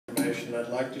information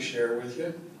I'd like to share with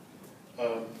you.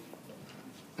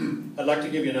 I'd like to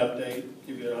give you an update,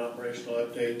 give you an operational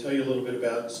update, tell you a little bit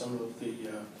about some of the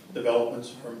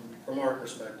developments from our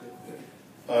perspective.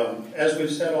 As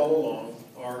we've said all along,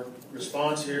 our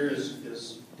response here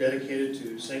is dedicated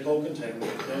to sinkhole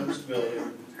containment, dam stability,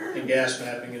 and gas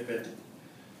mapping and venting.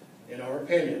 In our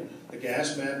opinion, the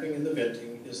gas mapping and the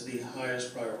venting is the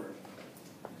highest priority.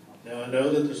 Now, I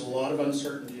know that there's a lot of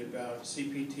uncertainty about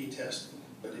CPT testing,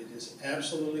 but it is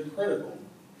absolutely critical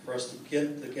for us to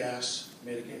get the gas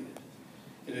mitigated.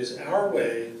 It is our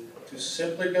way to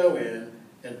simply go in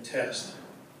and test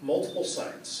multiple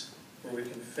sites where we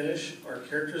can finish our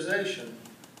characterization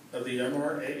of the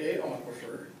MRAA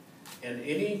aquifer and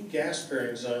any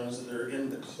gas-bearing zones that are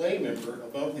in the clay member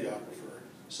above the aquifer,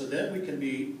 so then we can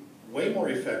be way more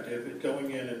effective at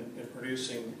going in and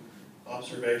producing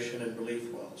observation and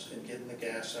relief wells and getting the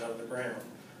gas out of the ground.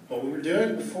 What we were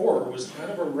doing before was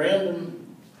kind of a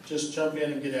random, just jump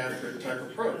in and get after it type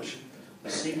approach. The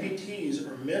CPTs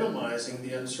are minimizing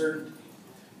the uncertainty,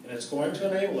 and it's going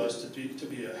to enable us to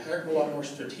be a heck of a lot more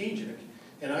strategic,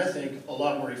 and I think a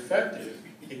lot more effective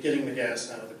at getting the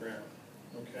gas out of the ground.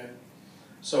 Okay,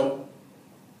 so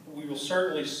we will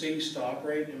certainly cease to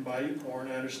operate in Bayou Corn.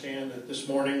 I understand that this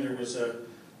morning there was a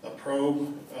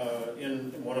probe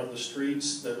in one of the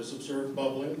streets that was observed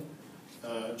bubbling.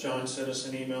 John sent us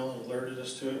an email and alerted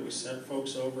us to it. We sent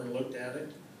folks over and looked at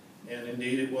it, and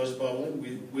indeed it was bubbling.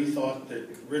 We thought that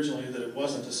originally that it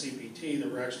wasn't a CPT. There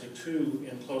were actually two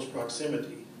in close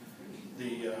proximity.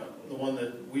 The one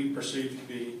that we perceived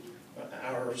to be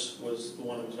ours was the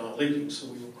one that was not leaking, so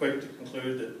we were quick to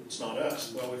conclude that it's not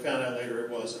us. Well, we found out later it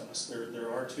was us.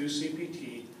 There are two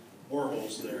CPT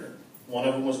boreholes there. One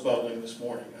of them was bubbling this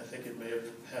morning. I think it may have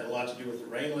had a lot to do with the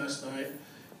rain last night.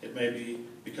 It may be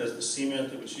because the cement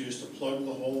that was used to plug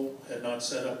the hole had not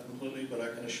set up completely, but I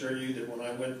can assure you that when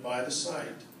I went by the site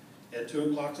at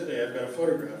 2 o'clock today, I've got a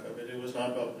photograph of it, it was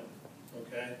not bubbling,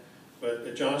 okay? But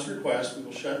at John's request, we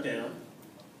will shut down,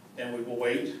 and we will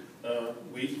wait a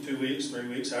week, 2 weeks, 3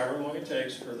 weeks, however long it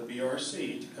takes for the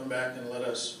BRC to come back and let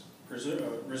us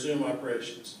resume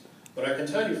operations. But I can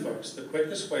tell you folks, the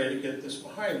quickest way to get this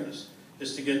behind us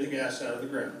is to get the gas out of the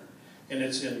ground. And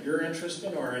it's in your interest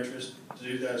and our interest to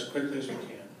do that as quickly as we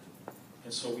can.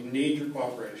 And so we need your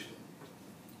cooperation.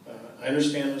 I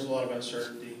understand there's a lot of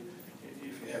uncertainty.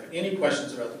 If you have any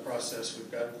questions about the process,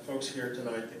 we've got folks here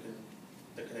tonight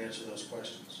that can answer those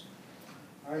questions.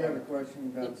 I got a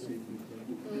question about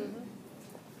CPT.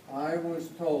 I was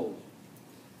told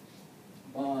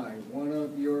by one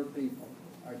of your people,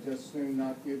 I just soon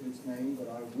not give his name, but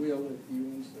I will if you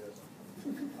insist.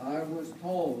 I was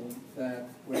told that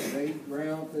when they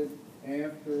grouted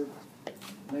after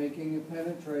making a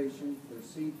penetration for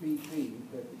CPT,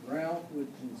 that the grout would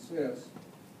consist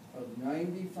of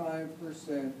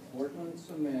 95% Portland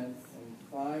cement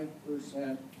and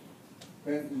 5%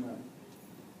 bentonite.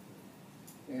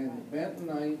 And the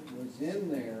bentonite was in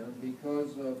there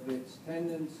because of its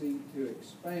tendency to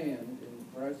expand in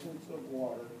the presence of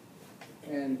water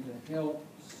and to help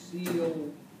seal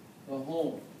the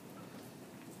hole.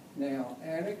 Now,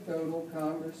 anecdotal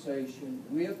conversation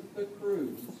with the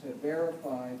crews have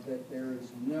verified that there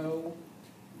is no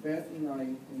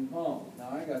bentonite involved.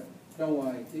 Now, I got no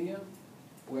idea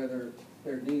whether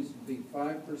there needs to be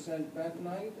 5%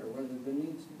 bentonite or whether there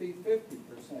needs to be 50%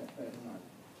 bentonite.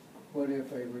 But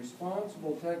if a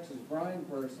responsible Texas brine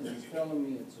person is telling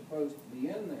me it's supposed to be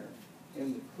in there,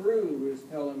 and the crew is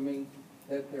telling me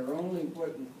that they're only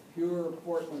putting pure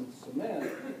Portland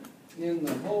cement in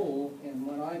the hole, and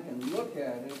when I can look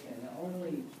at it and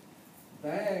only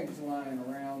bags lying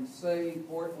around say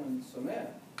Portland cement,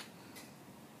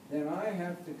 then I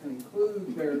have to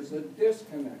conclude there's a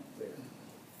disconnect there.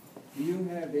 Do you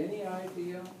have any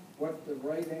idea what the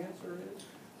right answer is?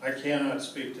 I cannot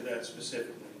speak to that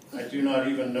specifically. I do not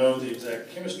even know the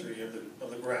exact chemistry of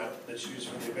the grout that's used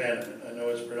for the abandonment. I know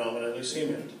it's predominantly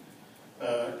cement.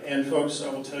 And folks, I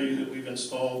will tell you that we've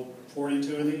installed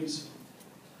 42 of these,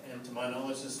 and to my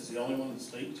knowledge, this is the only one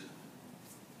that's leaked.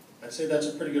 I'd say that's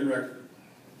a pretty good record.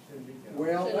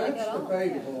 Well, that's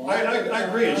debatable. I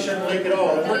agree, it shouldn't leak at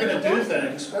all. And we're going to do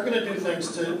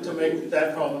things to make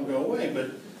that problem go away,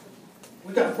 but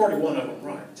we got 41 of them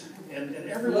right. And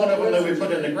every one of them that we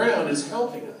put in the ground is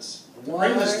helping us to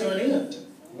bring this to an end.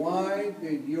 Why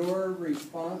did your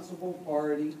responsible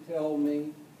party tell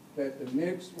me that the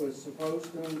mix was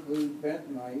supposed to include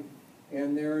bentonite,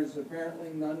 and there is apparently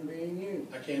none being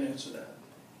used? I can't answer that.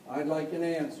 I'd like an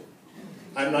answer.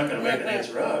 I'm not going to make an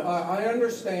answer up. I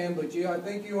understand, but I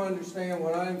think you understand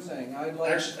what I'm saying. I'd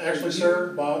like actually,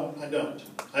 sir, Bob, I don't.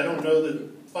 I don't know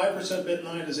that 5%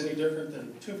 bentonite is any different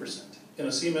than 2% in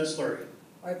a cement slurry?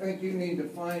 I think you need to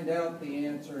find out the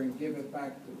answer and give it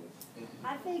back to us.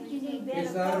 I think you need better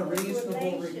Is that a public reasonable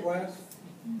relations. request?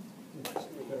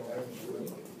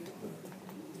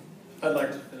 I'd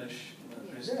like to finish my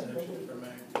presentation if I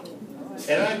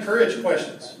may. And I encourage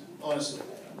questions, honestly.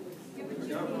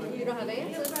 You don't have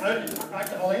answers.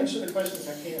 I'll answer the questions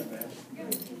I can, ma'am.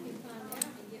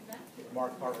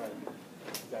 Mark Cartwright,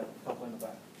 got a couple in the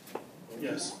back.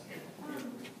 Yes.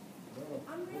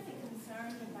 I'm really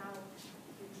concerned about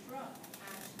the truck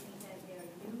actually that they're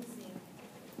using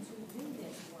to do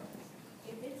this work.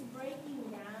 If it's breaking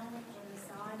down on the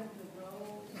side of the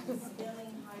road and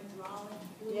spilling hydraulic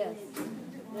Yes. fluid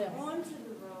Yes. onto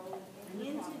the road and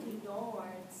into the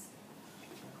yards,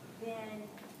 then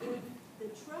if the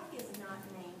truck is not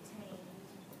maintained,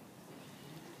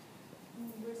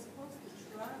 we're supposed to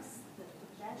trust the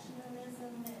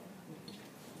professionalism and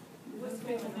what's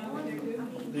going on. I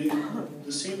mean,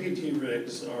 The CPT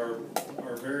rigs are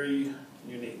very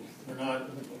unique. They're not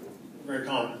very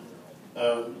common.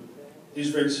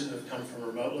 These rigs have come from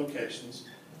remote locations.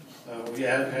 We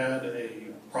have had a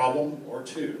problem or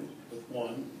two with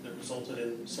one that resulted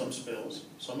in some spills,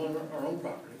 some on our own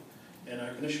property. And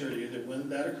I can assure you that when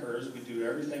that occurs, we do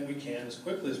everything we can as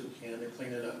quickly as we can to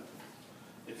clean it up.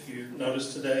 If you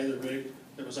notice today, the rig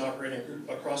that was operating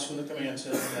across from the command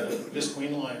center had a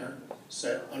visqueen liner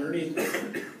set underneath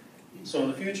it. So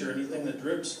in the future, anything that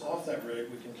drips off that rig,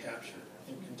 we can capture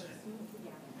and contain.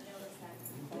 yeah, I noticed that.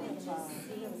 But it just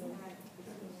seems like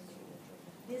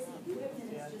this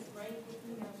equipment is just right,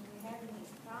 we're having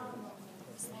these problems.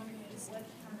 I'm just wondering what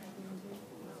kind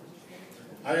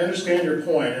of. I understand your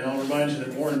point, and I'll remind you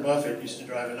that Warren Buffett used to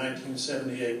drive a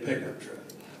 1978 pickup truck.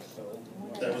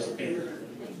 That was a beater.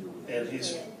 And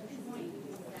he's,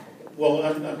 well,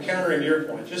 I'm countering your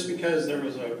point. Just because there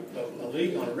was a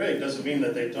leak on a rig doesn't mean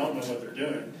that they don't know what they're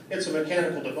doing. It's a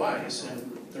mechanical device,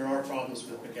 and there are problems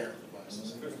with mechanical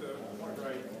devices. Mr.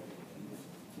 Cartwright,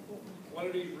 one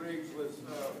of these rigs was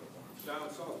down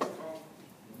South Macomb,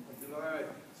 July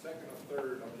 2nd or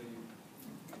 3rd, I believe.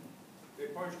 They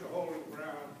punched a hole in the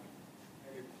ground,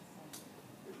 and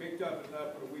it picked up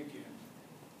enough for the weekend.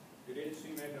 They didn't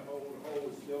cement the hole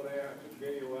was still there. I took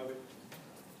video of it.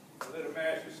 I lit a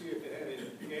match to see if it had any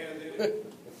gas in it.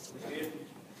 It didn't.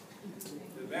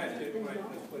 The match didn't light,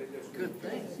 let's put it this way. Good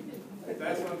thing.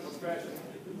 That's unprofessional.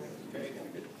 Okay?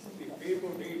 These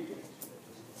people need,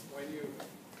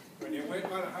 when you went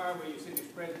by the highway, you see they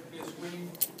spread this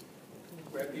wing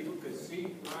where people could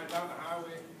see lying down the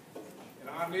highway. In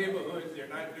our neighborhoods, they're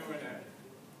not doing that.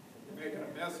 They're making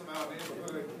a mess of our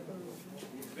neighborhood.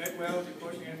 That wells you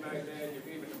put in back there, you're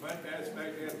leaving the mud bats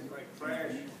back there, it's like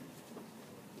trash.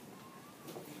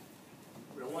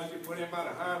 The ones you put in by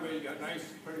the highway, you got nice,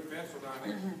 pretty fence around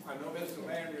it. I know Mr.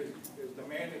 Landry is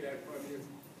demanding that from you.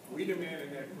 We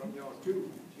demanded that from y'all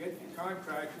too. Get your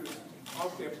contractors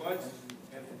off their butts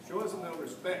and show us a little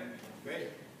respect, okay?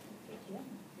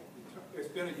 It's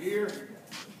been a year.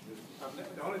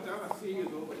 The only time I see you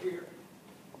is over here.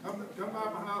 Come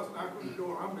by my house, knock on the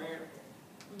door, I'm there.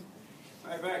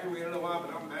 I evacuated a little while,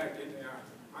 but I'm back in there.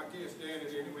 I can't stand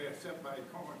it anywhere except by the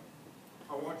corner.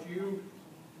 I want you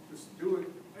to do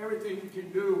everything you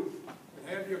can do and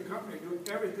have your company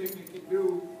do everything you can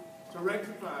do to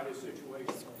rectify this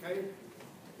situation, okay?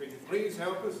 Could you please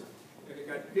help us? And you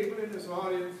got people in this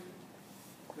audience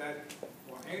that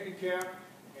are handicapped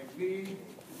and need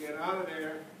to get out of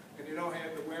there, and they don't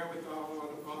have the wherewithal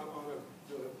on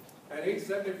that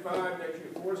 875 that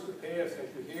you're forced to pay us, that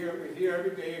we hear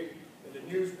every day in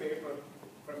the newspaper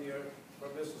from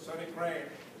Mr. Sonny Crane.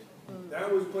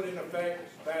 That was put in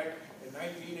effect back in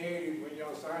 1980 when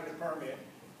y'all signed the permit.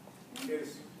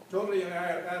 It's totally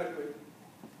inadequate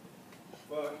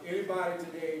for anybody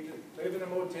today to live in a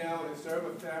motel and serve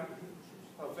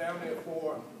a family of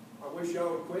four. I wish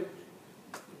y'all would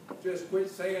just quit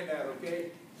saying that,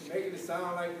 okay? You're making it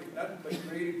sound like we're nothing but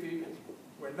greedy people.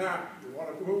 We're not. We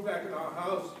want to move back in our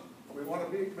house. We want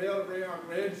to be able to bring our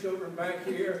grandchildren back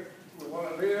here. We want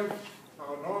to live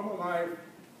our normal life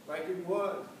like it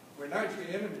was. We're not your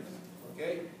enemies,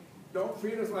 okay? Don't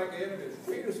treat us like enemies.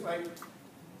 Treat us like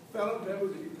fellow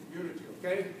members of your community,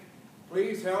 okay?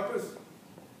 Please help us.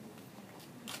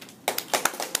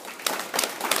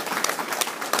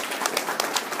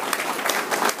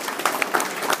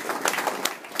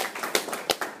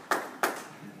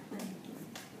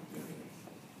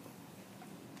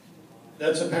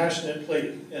 That's a passionate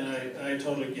plea, and I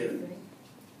totally get it.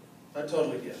 I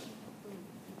totally get it.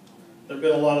 There have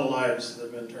been a lot of lives that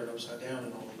have been turned upside down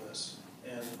in all of this,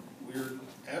 and we're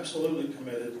absolutely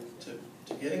committed to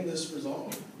getting this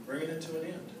resolved. bringing it to an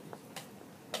end.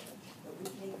 But we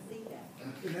can't see that.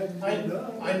 It hasn't been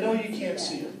done. I know you can't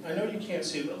see it. I know you can't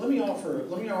see it, but let me offer a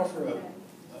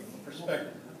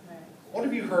perspective. Okay. What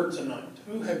have you heard tonight?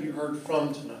 Who have you heard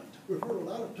from tonight? We've heard a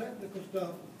lot of technical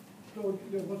stuff, so,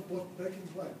 you know, what's taking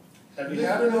place. Have you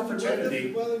had an opportunity? This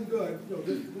is well and good, you know,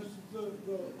 this is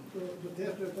the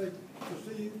test that they,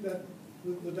 to see that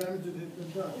the damage that has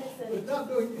been done. But it's not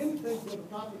doing anything for the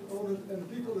property owners and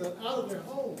the people that are out of their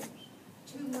homes.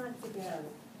 2 months ago,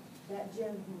 that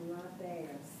gentleman right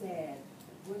there said,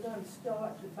 we're gonna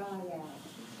start the buyout.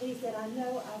 He said, I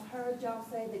know, I've heard y'all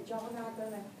say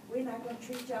that we're not gonna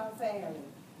treat y'all fairly.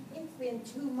 It's been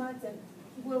 2 months, and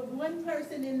will one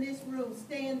person in this room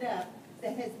stand up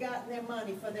that has gotten their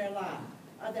money for their lot,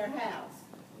 or their house?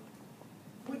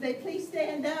 Would they please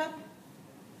stand up?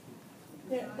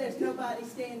 There's nobody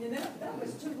standing up. That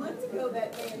was 2 months ago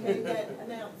that man made that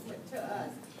announcement to us.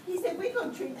 He said, we're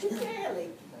gonna treat you fairly.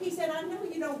 He said, I know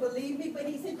you don't believe me, but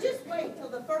he said, just wait till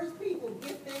the first people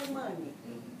get their money.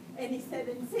 And he said,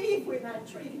 and see if we're not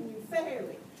treating you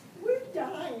fairly. We're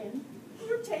dying.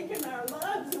 You're taking our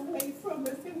lives away from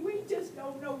us, and we just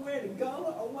don't know where to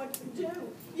go or what to do.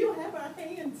 You have our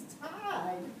hands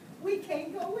tied. We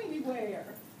can't go anywhere.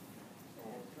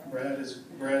 Brad is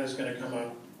going to come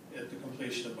up at the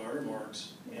completion of my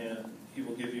remarks, and he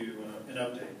will give you an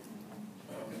update.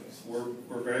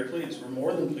 We're very pleased. We're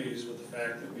more than pleased with the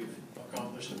fact that we've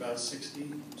accomplished about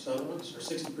 60 settlements, or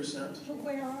 60%. But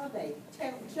where are they?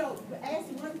 Ask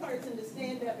one person to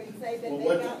stand up and say that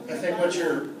Well, they got. I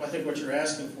think what you're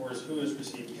asking for is who has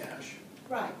received cash.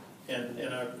 Right. And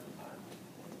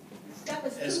That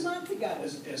was As- 2 months ago.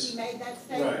 as- He made that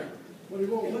statement. right. But he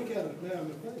won't look at us now in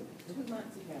the face. 2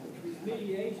 months ago.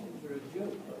 Mediations are a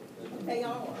joke. They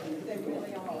are. They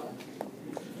really are.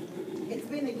 It's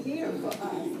been a year for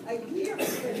us. A year.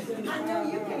 I know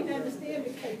you can't understand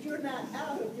because you're not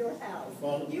out of your house.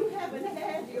 Well- You haven't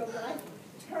had your life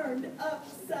turned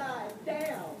upside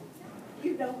down.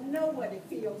 You don't know what it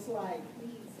feels like.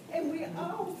 And we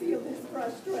all feel this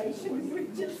frustration. We're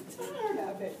just tired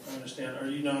of it. I understand. Are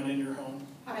you not in your home?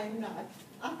 I am not.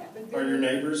 I haven't been. Are your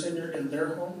neighbors in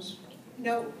their homes?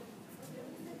 No.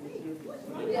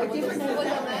 Yeah, what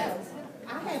that matters.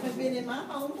 I haven't been in my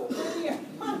home for 1 year.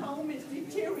 My home is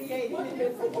deteriorating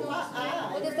before my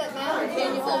eyes. What does that matter? If you're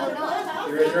in your home or not?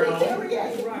 You're in your home?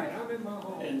 Deteriorating. Right, I'm in my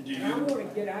home. And do I you, wanna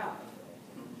get out.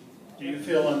 do you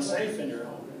feel unsafe in your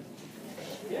home?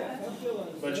 Yeah, I'm feeling.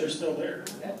 But you're still there.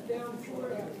 That's down for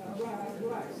it.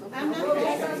 Right. I'm not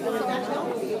asking you, I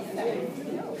don't feel safe.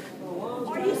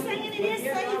 Are you saying it is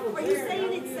safe? Are you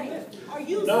saying it's safe? Are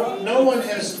you No, saying? no one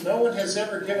has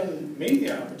ever given me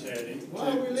the opportunity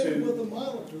Why are we living with to, a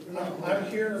monitor? I'm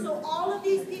here. So all of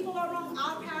these people are wrong,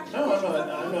 our parish No, officials are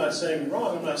I'm wrong? not saying you're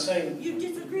wrong. I'm not saying, You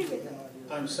disagree with them?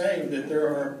 I'm saying that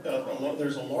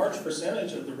there's a large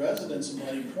percentage of the residents of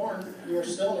Muddy Corn who are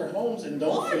still in their homes and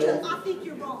don't Larger, feel. I think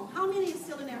you're wrong. How many is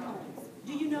still in their homes?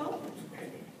 Do you know?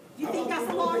 You think that's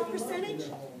a large percentage?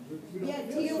 Yeah,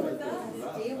 deal with us,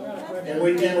 deal with us. And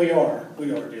we are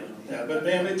dealing with that. But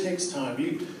ma'am, it takes time.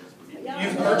 You've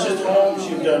purchased homes,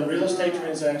 you've done real estate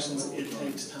transactions, it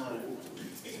takes time.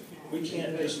 We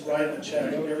can't just write a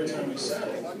check every time we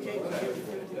settle. Right,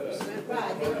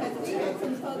 because we had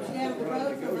some folks down the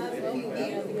road from us a few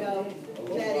years ago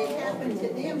that it happened to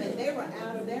them and they were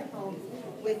out of their homes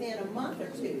within a month or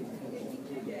two.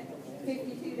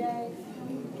 52 days.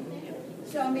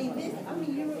 So, you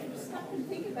stop and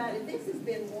think about it. This has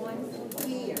been 1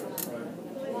 year.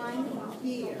 1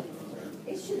 year.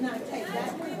 It should not take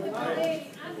that long. I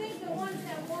think the ones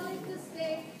that wanted to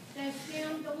stay, that's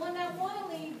them. The one that want to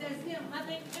leave, that's them. I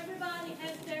think everybody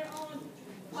has their own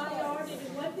priority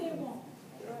to what they want.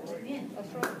 That's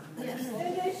right.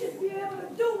 And they should be able to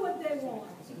do what they want.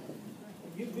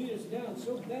 You beat us down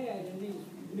so bad in these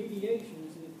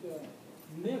mediations that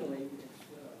mentally,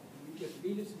 you just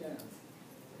beat us down.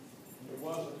 It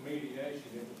wasn't mediation,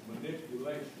 it was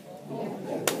manipulation.